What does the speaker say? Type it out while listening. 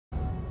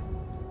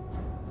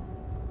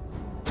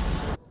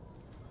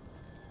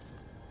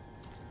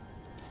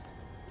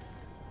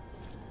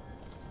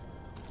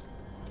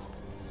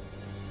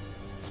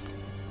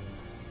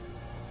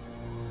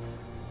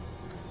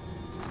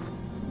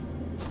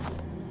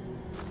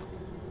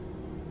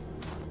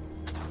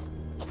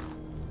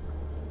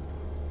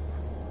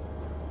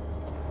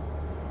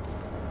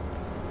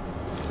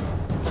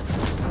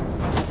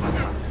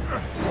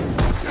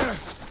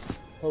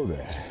Hello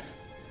there.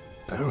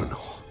 Baronor.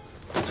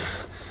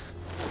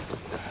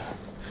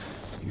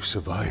 You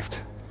survived.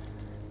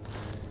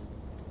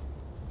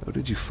 How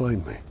did you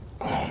find me?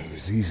 Oh, it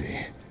was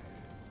easy.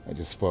 I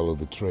just followed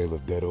the trail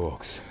of dead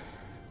orcs.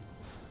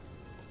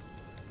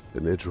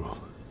 And Idril.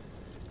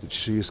 Did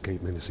she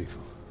escape Minas?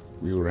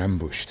 We were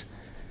ambushed.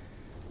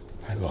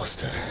 I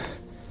lost her.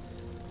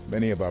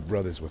 Many of our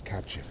brothers were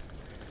captured.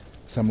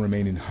 Some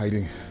remain in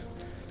hiding.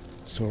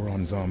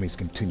 Sauron's armies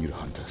continue to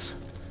hunt us.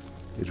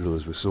 Idril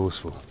is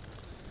resourceful,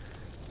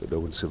 but no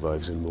one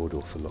survives in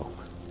Mordor for long.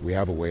 We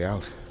have a way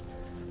out.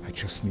 I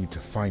just need to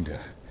find her.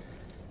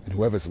 And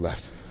whoever's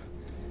left.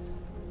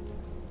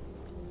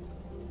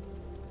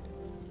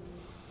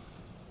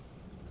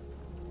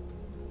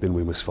 Then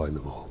we must find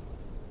them all.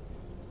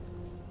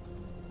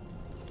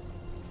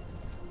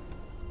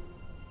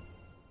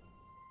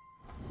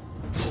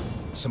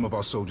 Some of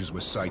our soldiers were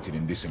sighted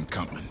in this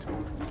encampment.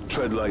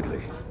 Tread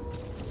lightly.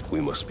 We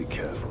must be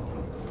careful.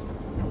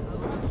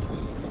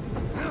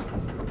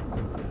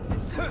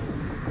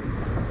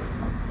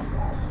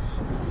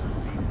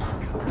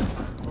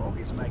 Frog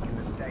is making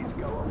the stage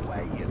go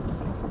away.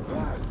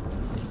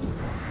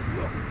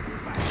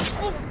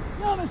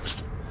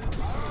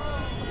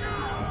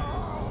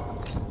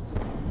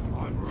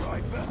 I'm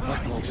right behind. I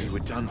thought we were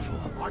done for.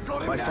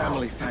 My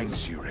family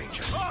thanks you,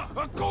 Ranger.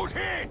 A good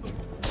hit!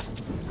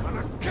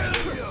 Gonna kill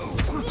you!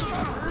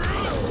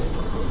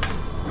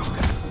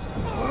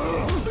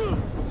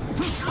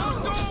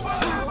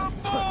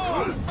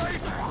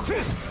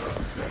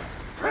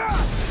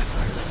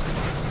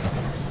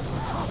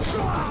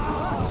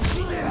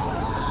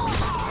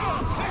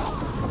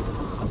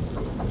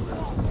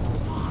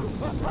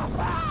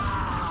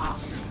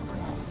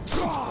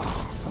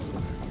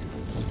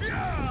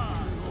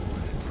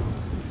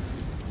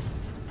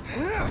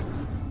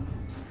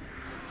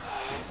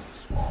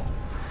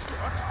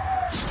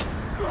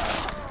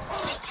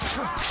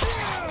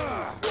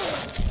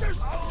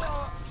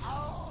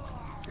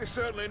 You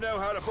certainly know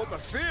how to put the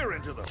fear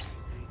into them.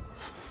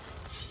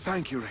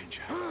 Thank you,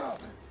 Ranger.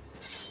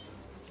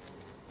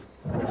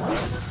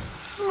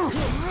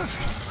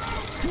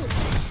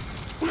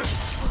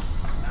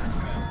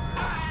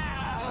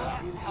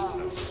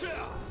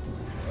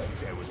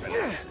 There was an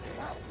accident.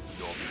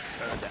 You'll be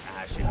turned to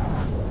ashes.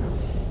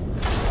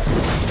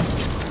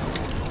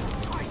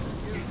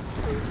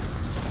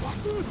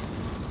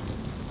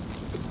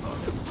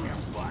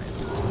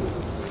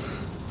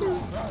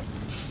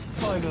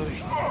 Finally.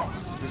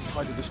 Been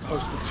tied to this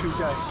post for 2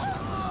 days.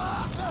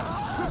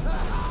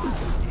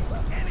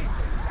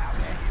 Anything's out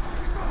there.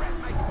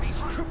 Make me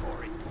true for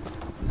it.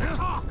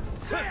 Talk!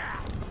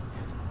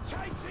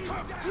 Chase him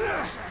down!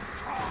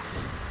 Talk!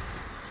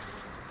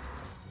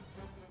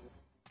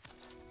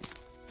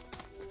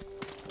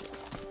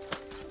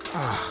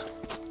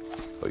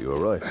 Are you all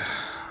right?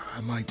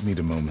 I might need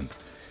a moment.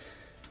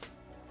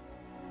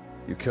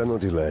 You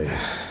cannot delay.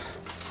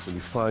 When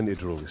you find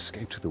Idril,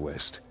 escape to the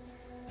west.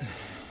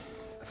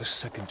 Have a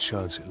second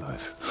chance at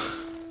life.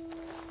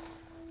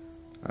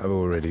 I've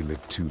already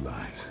lived 2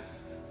 lives.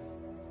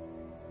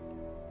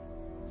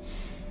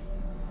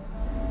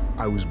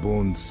 I was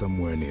born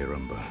somewhere near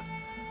Umber.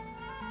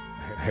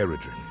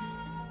 Herodrim.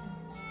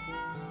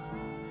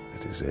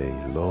 It is a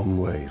long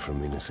way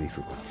from Minas.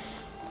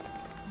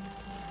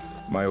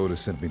 My order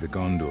sent me to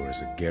Gondor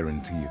as a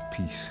guarantee of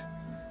peace.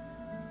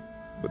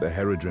 But the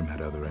Herodrim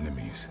had other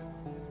enemies.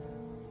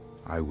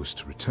 I was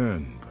to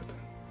return, but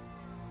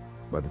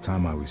by the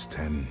time I was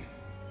 10,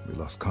 we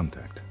lost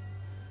contact.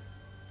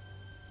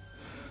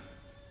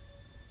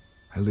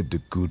 I lived a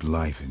good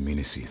life in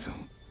Minas.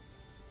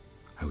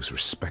 I was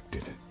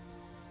respected.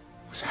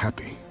 I was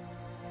happy.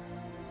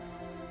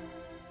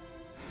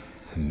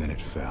 And then it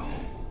fell.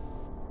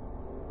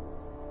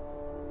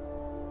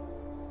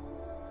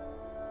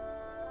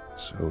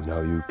 So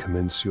now you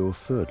commence your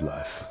third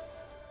life.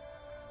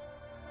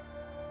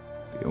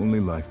 The only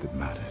life that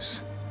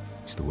matters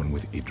is the one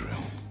with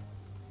Idril.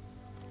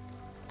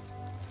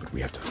 But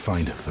we have to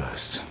find her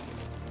first.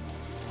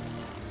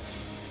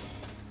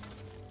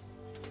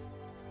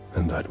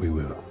 And that we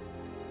will.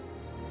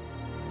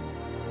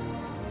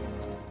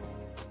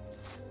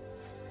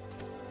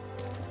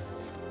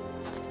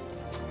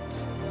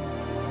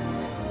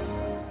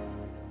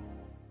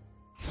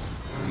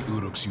 The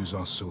Uruks use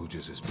our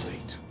soldiers as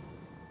bait.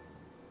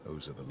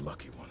 Those are the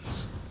lucky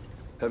ones.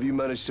 Have you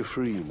managed to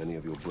free many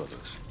of your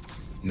brothers?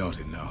 Not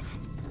enough.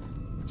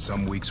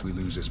 Some weeks we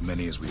lose as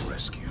many as we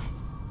rescue.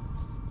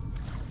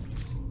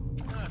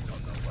 I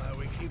don't know why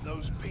we keep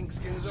those pink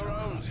skins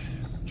around.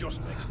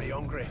 Just makes me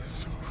hungry.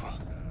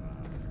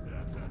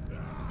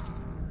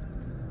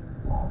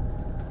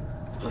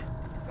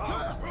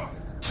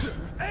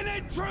 An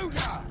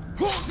intruder!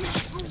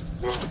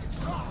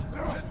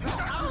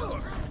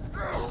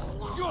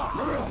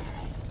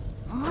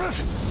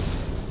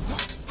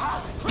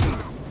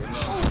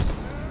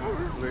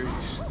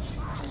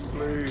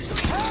 Please.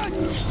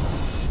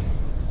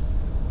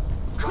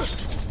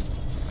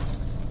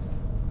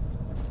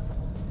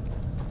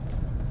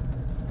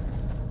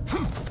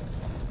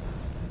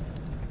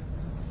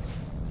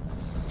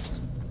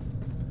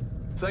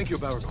 Thank you,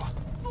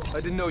 Baranor. I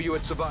didn't know you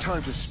had survived.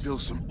 Time to spill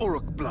some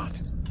Uruk blood.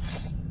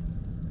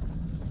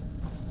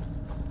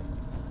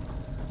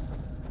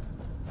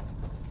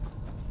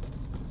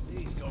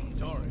 These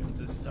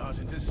Gondorians are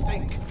starting to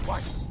stink.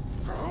 What?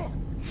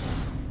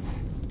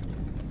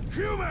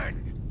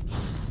 Human!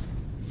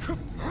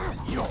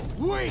 You're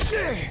weak!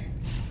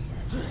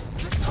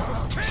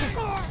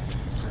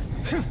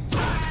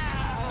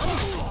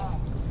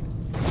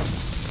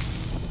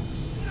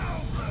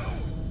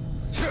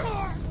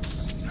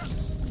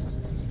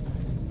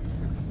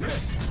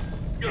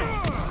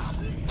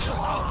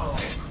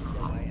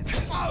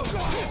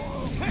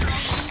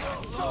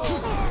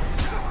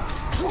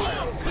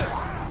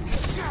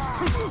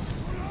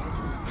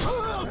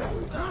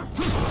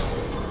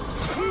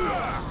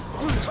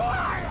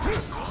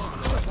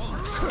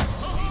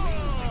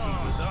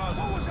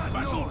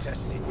 Battle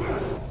testing.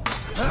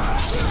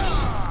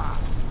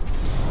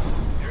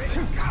 There is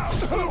a cow!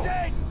 He's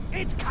in!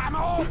 It's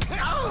camel!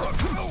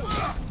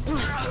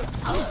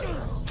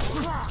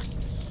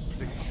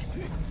 Please,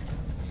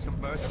 some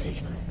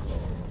mercy.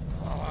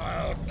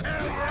 I'll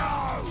kill you!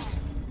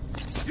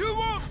 You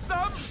want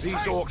some?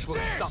 These orcs will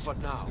suffer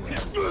now. We're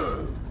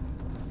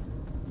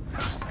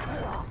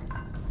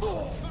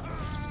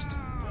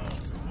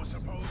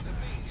supposed to be.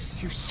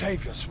 You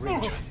saved us,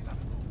 Ranger.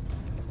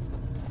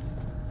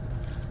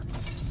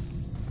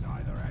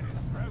 Either had his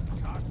throat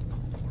cut,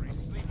 or he's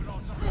sleeping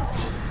on some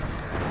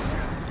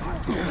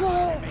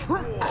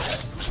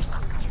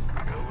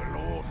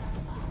Overlord.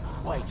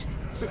 Wait.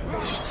 You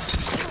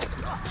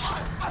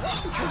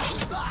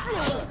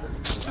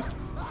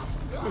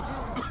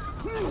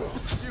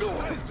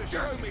have to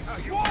show me how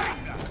you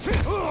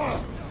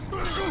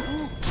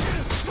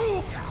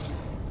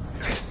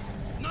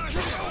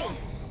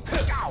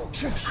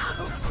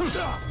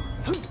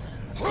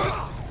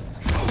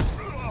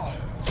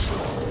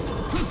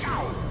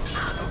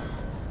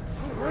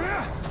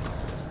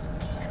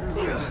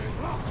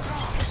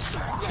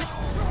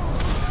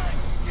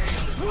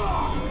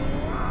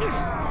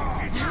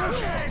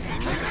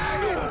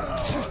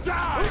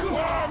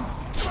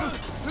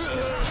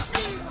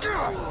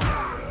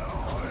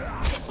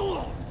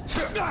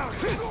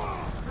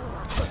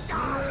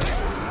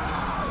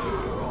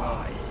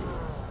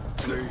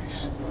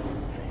Please.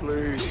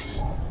 Please.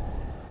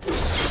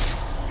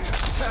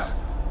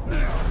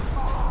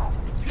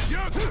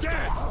 You're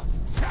dead!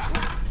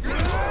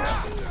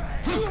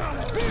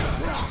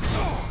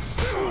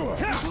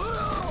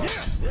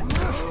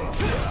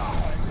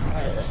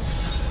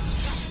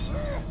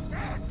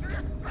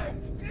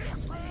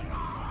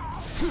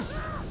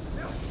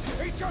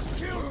 He just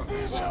killed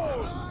Uruks!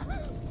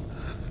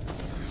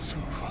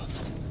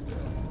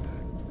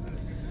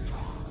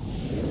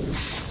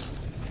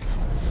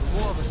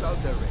 More of us out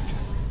there, Ranger.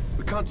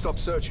 We can't stop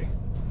searching.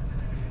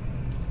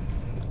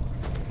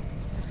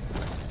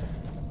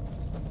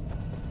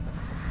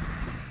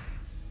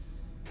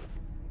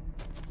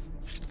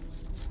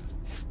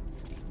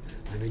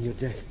 I'm in your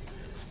debt.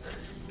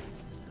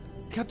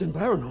 Captain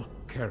Baranor.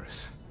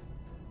 Karis,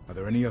 are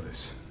there any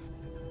others?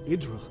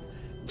 Idril.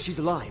 She's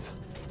alive.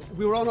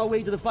 We were on our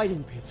way to the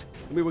fighting pit,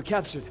 and we were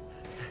captured.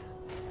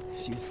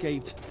 She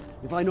escaped.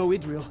 If I know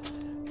Idril,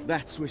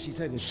 that's where she's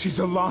headed. She's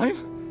alive?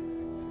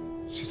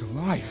 She's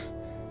alive.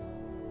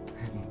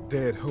 I had not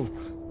dared hope.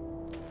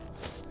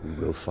 We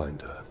will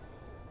find her.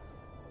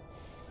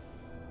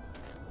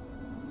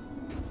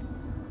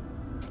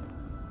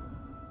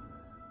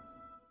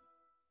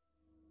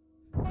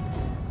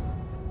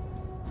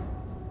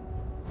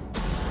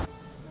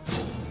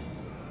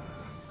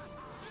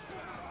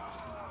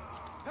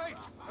 Hey,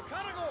 a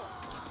carnival!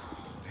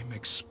 They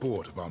make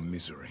sport of our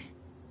misery.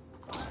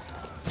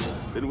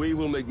 Then we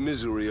will make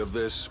misery of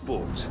their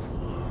sport.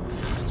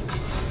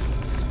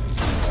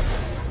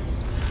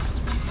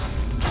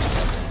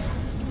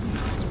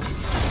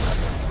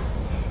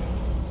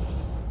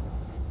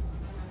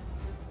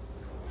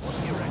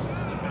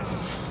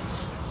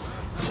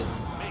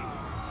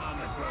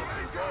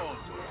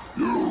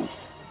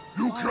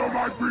 You kill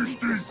my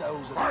beastie,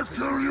 I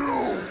kill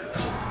you!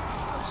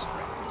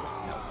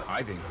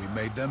 I think we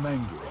made them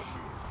angry.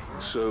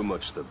 So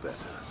much the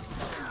better.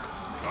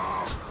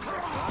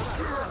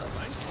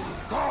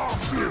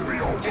 Give me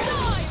your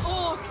Die,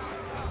 orcs!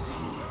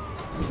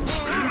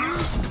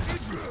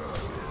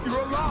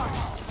 You're alive!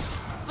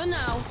 For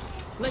now,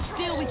 let's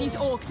deal with these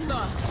orcs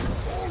first.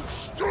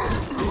 You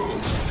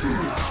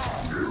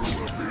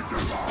will be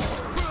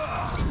devoured!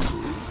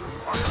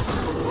 I have a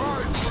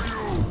surprise for you!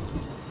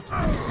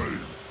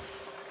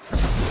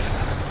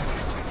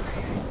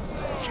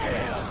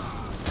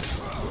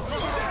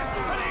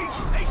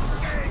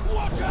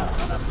 Watch out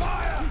for the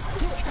fire!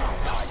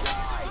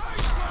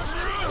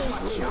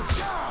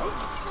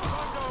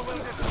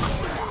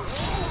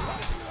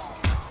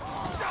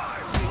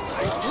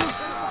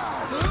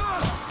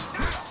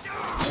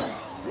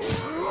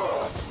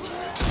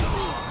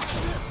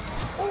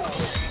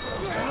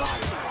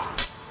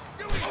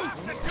 Do we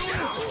have to do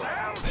it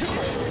ourselves?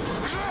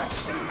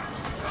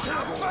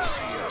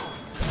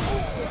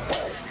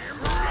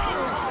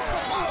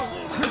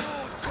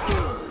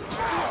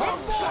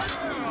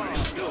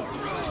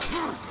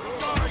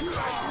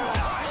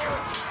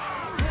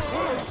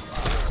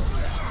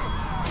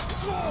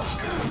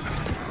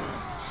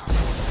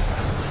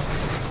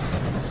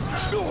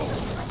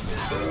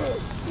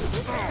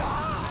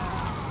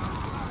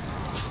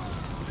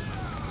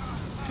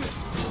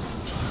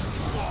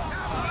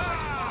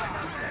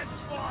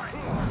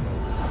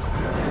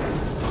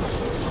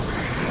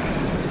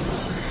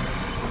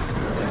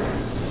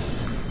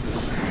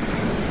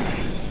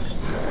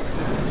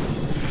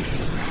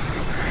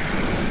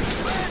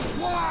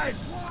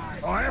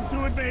 I have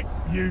to admit,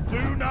 you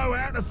do know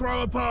how to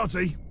throw a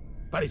party.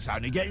 But it's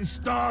only getting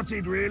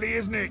started, really,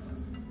 isn't it?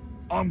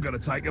 I'm gonna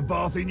take a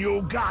bath in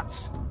your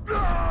guts.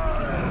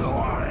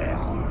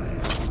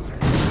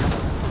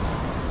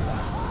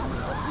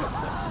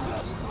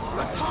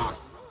 Attack!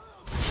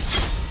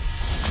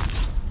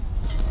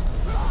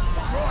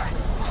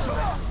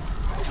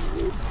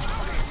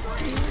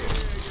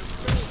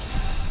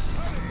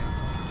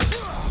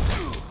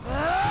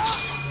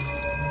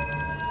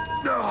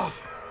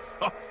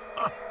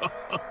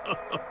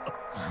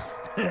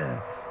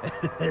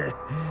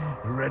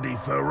 Ready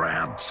for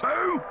round two?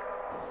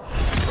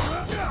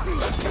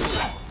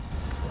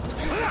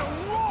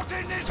 Rot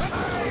in this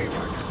cave!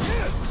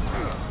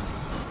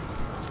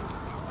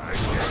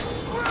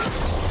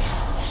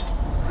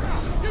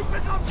 You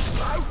think I'm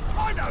slow?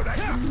 I know that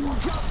you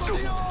watch out for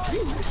the eyes!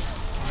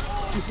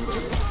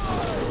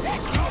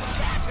 You're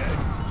shattered!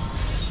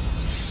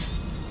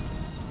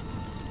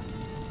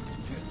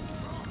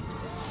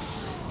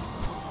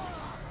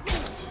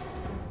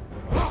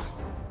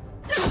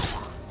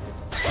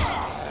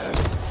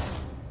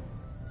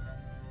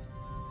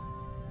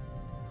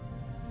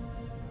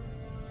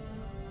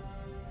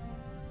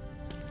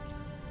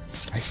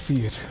 I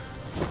see it.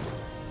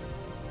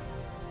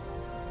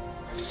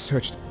 I've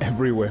searched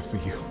everywhere for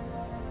you.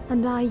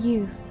 And are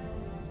you?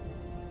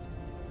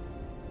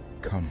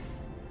 Come.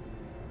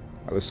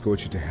 I'll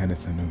escort you to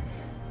Hanethanu.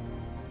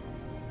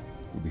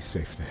 You'll be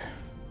safe there.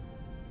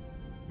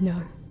 No.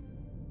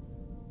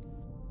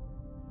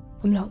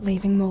 I'm not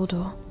leaving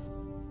Mordor.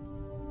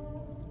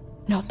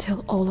 Not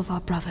till all of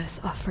our brothers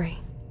are free.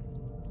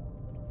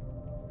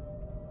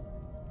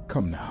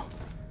 Come now.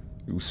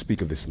 We will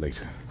speak of this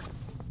later.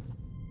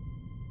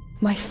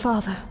 My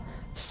father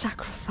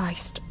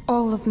sacrificed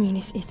all of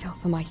Minas Ithil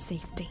for my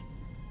safety.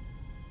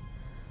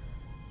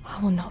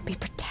 I will not be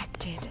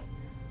protected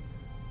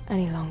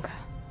any longer.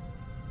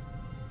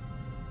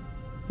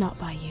 Not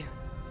by you.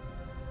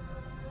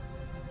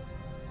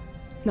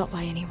 Not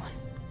by anyone.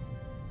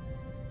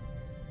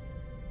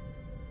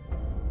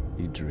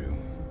 Idril,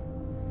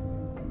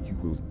 you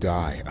will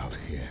die out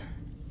here.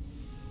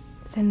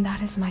 Then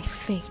that is my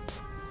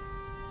fate.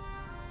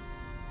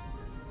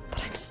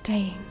 But I'm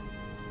staying.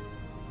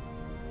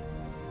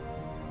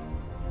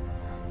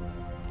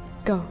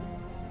 Go.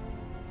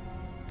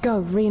 Go,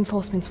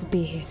 reinforcements will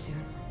be here soon.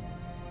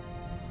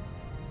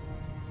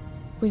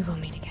 We will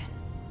meet again.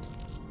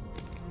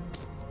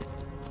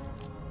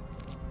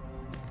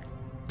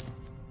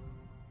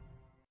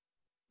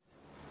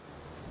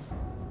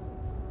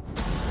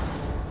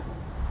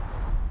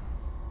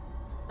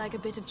 Like a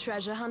bit of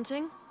treasure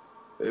hunting?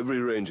 Every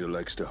ranger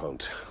likes to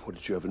hunt. What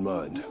did you have in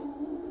mind?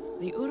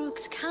 The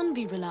Uruks can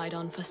be relied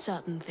on for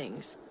certain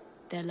things.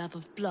 Their love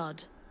of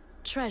blood,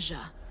 treasure,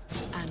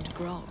 and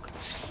grog.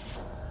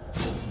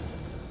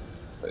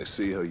 I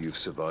see how you've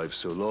survived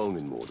so long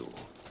in Mordor.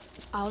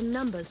 Our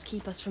numbers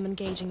keep us from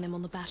engaging them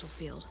on the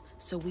battlefield,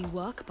 so we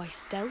work by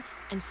stealth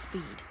and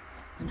speed.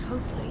 And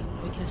hopefully,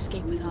 we can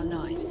escape with our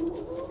lives.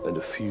 And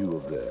a few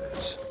of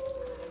theirs.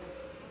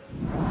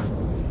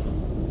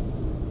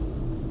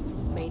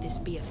 May this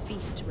be a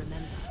feast to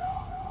remember.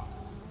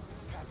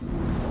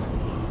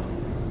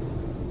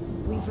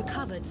 We've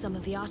recovered some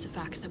of the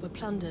artifacts that were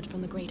plundered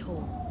from the Great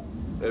Hall.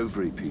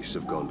 Every piece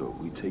of Gondor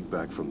we take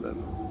back from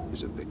them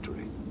is a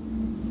victory.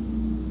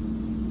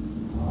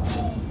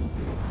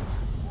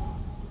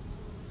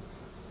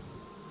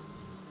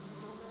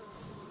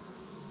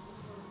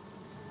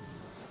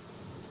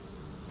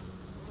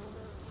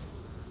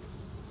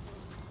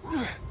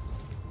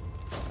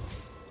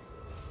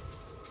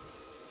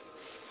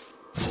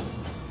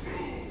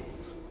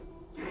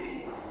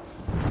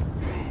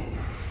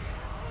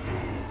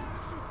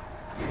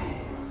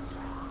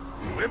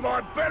 With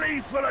my belly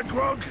full of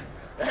grog,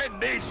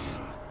 and this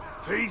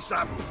piece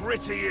of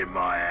pretty in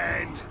my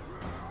hand,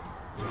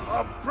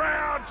 I'm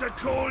proud to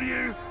call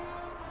you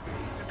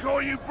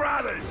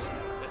brothers.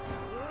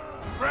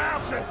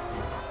 Proud to...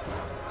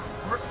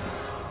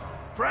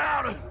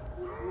 proud...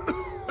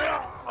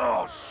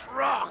 Oh,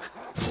 Shrock!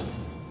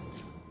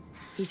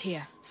 He's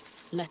here.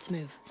 Let's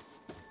move.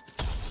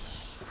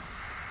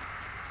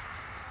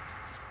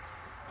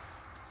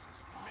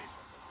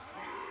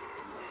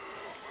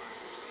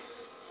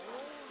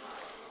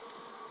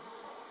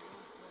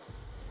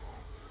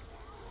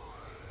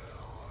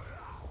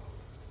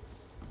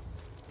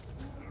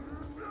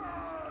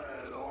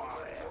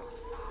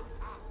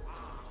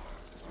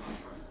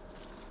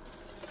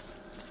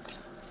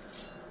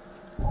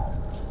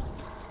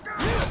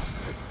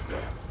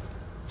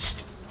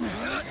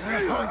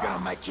 I'm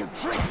gonna make you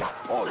drink that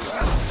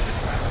poison!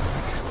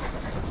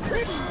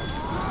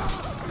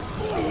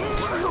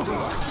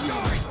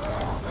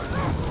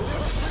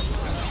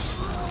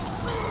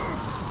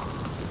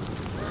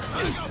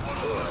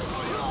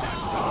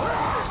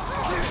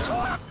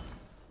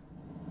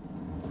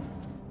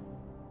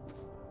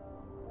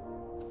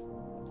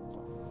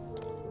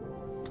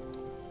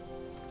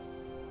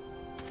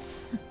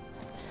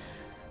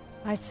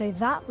 I'd say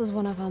that was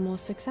one of our more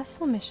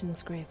successful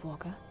missions,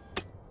 Gravewalker.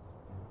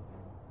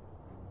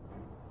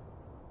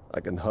 I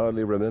can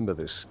hardly remember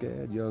the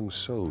scared young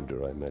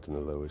soldier I met in the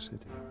lower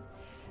city.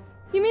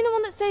 You mean the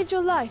one that saved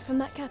your life from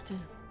that captain?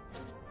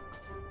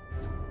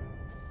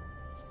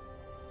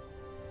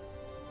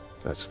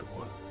 That's the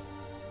one.